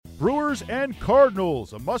Brewers and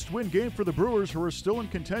Cardinals, a must-win game for the Brewers, who are still in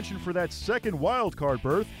contention for that second wild card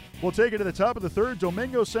berth. We'll take it to the top of the third.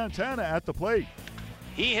 Domingo Santana at the plate.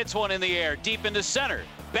 He hits one in the air, deep into center.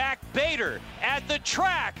 Back Bader at the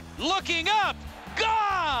track, looking up,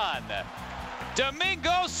 gone!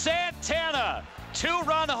 Domingo Santana,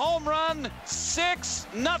 two-run home run,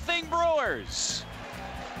 6-0 Brewers.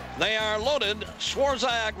 They are loaded,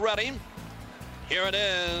 Swarzak ready. Here it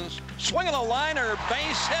is, swinging a liner,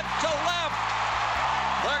 base hit to left.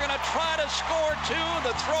 They're going to try to score two.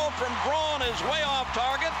 The throw from Braun is way off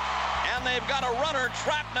target, and they've got a runner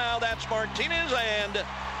trapped now. That's Martinez, and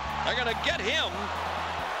they're going to get him.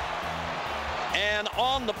 And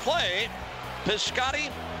on the play,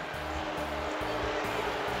 Piscotty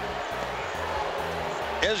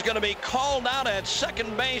is going to be called out at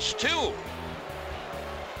second base too.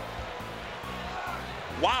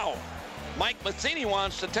 Wow. Mike Matheny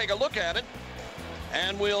wants to take a look at it,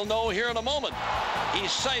 and we'll know here in a moment. He's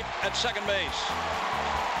safe at second base.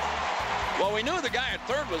 Well, we knew the guy at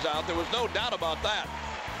third was out. There was no doubt about that.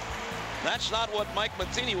 That's not what Mike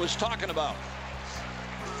Matheny was talking about.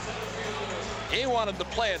 He wanted to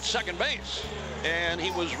play at second base, and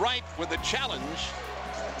he was right with the challenge.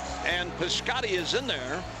 And Piscotty is in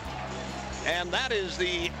there, and that is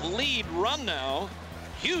the lead run now.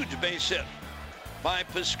 Huge base hit by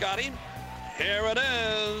Piscotty. Here it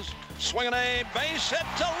is, swinging a base hit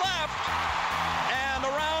to left, and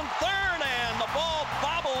around third, and the ball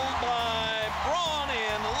bobbled by Braun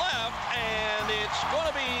in left, and it's going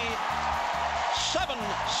to be 7-6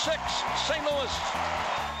 St. Louis.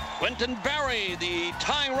 Quentin Barry, the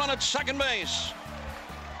tying run at second base.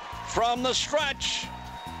 From the stretch,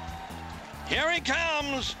 here he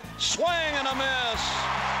comes, swing and a miss.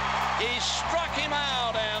 He struck him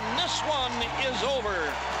out, and this one is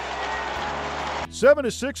over.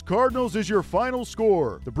 7-6 Cardinals is your final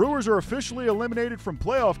score. The Brewers are officially eliminated from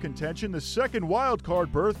playoff contention. The second wild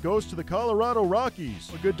card berth goes to the Colorado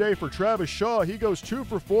Rockies. A good day for Travis Shaw. He goes 2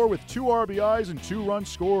 for 4 with 2 RBIs and 2 runs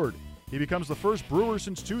scored. He becomes the first Brewer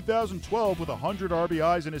since 2012 with 100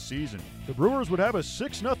 RBIs in a season. The Brewers would have a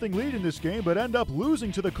 6-0 lead in this game, but end up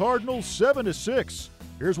losing to the Cardinals 7-6.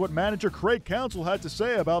 Here's what manager Craig Counsell had to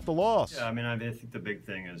say about the loss. Yeah, I think the big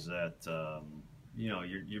thing is that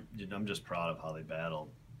I'm just proud of how they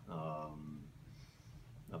battled,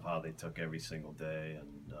 of how they took every single day,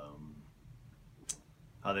 and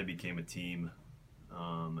how they became a team,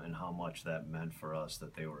 and how much that meant for us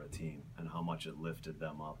that they were a team, and how much it lifted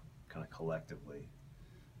them up kind of collectively.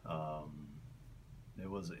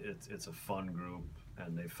 It's a fun group,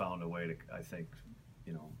 and they found a way to, I think,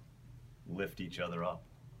 lift each other up.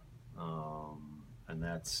 And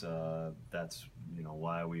that's why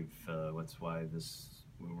we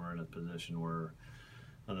were in a position where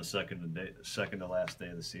on the second to last day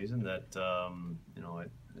of the season that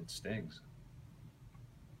it stings.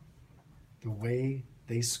 The way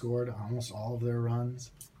they scored almost all of their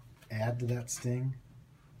runs add to that sting.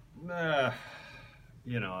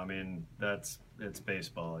 It's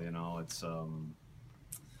baseball. It's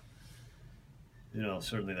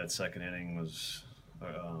certainly that second inning was.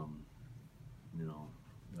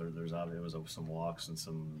 There was some walks and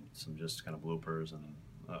some just kind of bloopers, and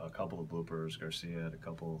a couple of bloopers. Garcia had a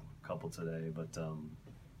couple today, but that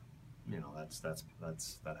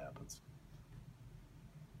happens.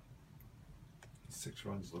 6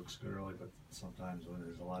 runs looks good early, but sometimes when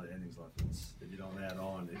there's a lot of innings left, if you don't add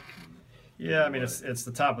on, it can. Yeah, it's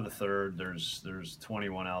the top of the third. There's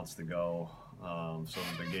 21 outs to go, so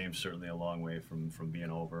the game's certainly a long way from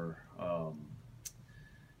being over.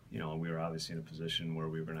 We were obviously in a position where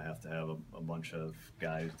we were going to have a bunch of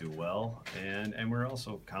guys do well, and we're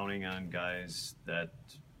also counting on guys that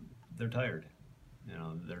they're tired.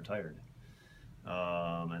 They're tired,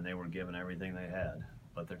 and they were given everything they had,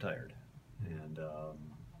 but they're tired, and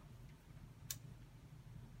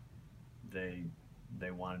they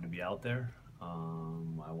wanted to be out there.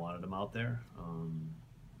 I wanted them out there,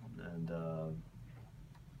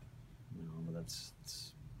 but that's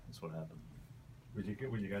what happened.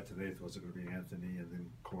 When you got to the 8th, was it going to be Anthony and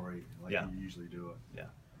then Corey like you usually do it? Yeah.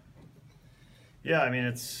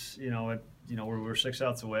 It's we're 6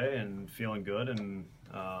 outs away and feeling good, and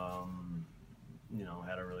had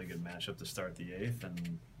a really good matchup to start the 8th,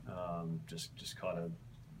 and just caught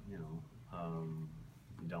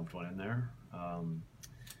dumped one in there, and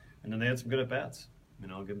then they had some good at bats.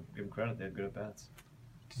 Give them credit, they had good at bats.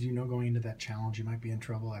 Did you know going into that challenge you might be in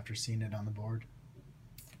trouble after seeing it on the board?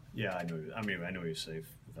 Yeah, I knew. I knew he was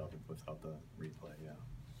safe without the replay. Yeah.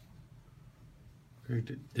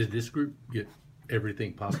 Did this group get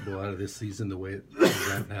everything possible out of this season the way it is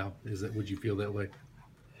right now? Would you feel that way?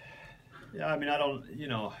 Yeah, I mean, I don't,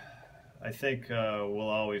 I think we'll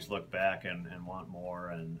always look back and want more,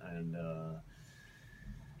 and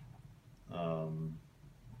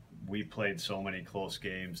we played so many close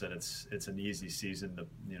games that it's an easy season to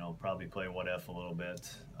probably play what if a little bit.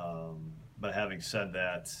 But having said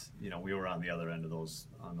that, we were on the other end of those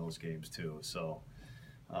games too. So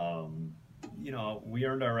we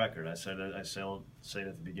earned our record. I say it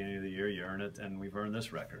at the beginning of the year. You earn it, and we've earned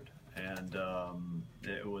this record. And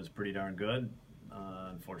it was pretty darn good.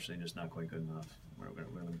 Unfortunately, just not quite good enough. We're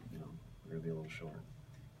gonna be a little short.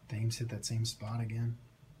 Thames hit that same spot again.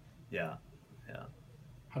 Yeah.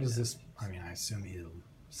 How does this? I mean, I assume it'll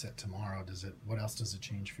set tomorrow. What else does it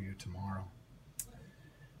change for you tomorrow?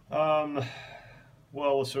 Well,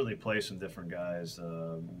 we'll certainly play some different guys.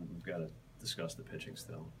 We've got to discuss the pitching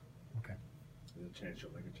still. Okay. There's a chance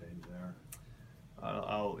you'll make a change there.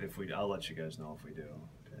 I'll let you guys know if we do.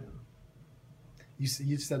 Yeah.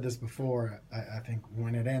 You said this before. I think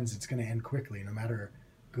when it ends, it's going to end quickly, no matter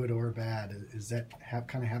good or bad. Is that have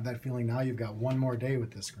that feeling now? You've got one more day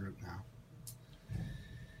with this group now.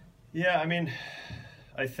 Yeah, I mean,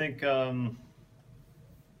 I think the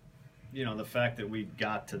fact that we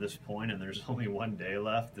got to this point and there's only one day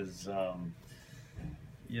left is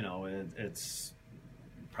it's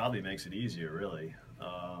probably makes it easier, really,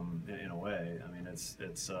 in a way. I mean, it's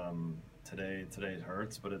today it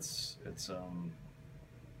hurts, but it's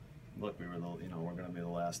look, we're going to be the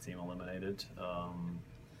last team eliminated,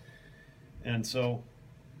 and so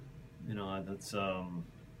that's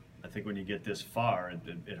I think when you get this far,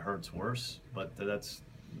 it hurts worse, but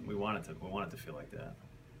we want it to feel like that.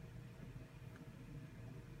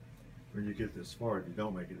 When you get this far, if you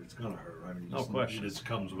don't make it, it's gonna hurt. I mean, No question. It just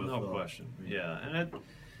comes with no question. Yeah,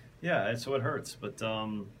 and so it hurts. But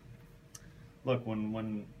look,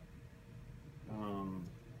 when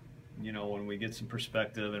we get some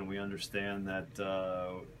perspective and we understand that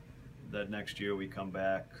that next year we come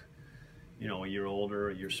back, a year older,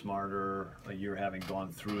 a year smarter, a year having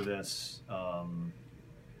gone through this, a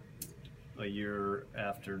year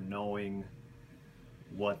after knowing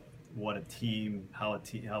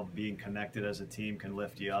how being connected as a team can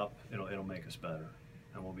lift you up, it'll make us better,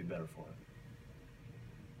 and we'll be better for it.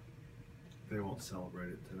 They won't celebrate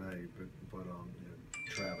it today, but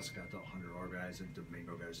Travis got the 100 RBIs and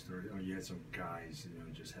Domingo guys 30. I mean, you had some guys,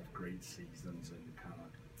 just have great seasons and kind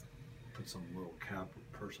of put some little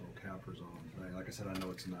personal cappers on them today. Like I said, I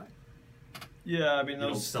know it's not. Yeah, I mean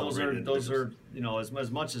those are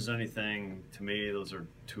as much as anything to me, those are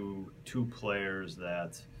two players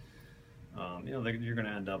that you're going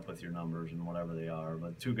to end up with your numbers and whatever they are,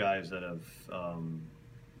 but two guys that have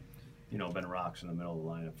been rocks in the middle of the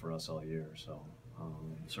lineup for us all year, so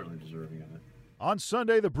certainly deserving of it. On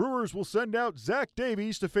Sunday, the Brewers will send out Zach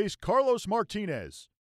Davies to face Carlos Martinez.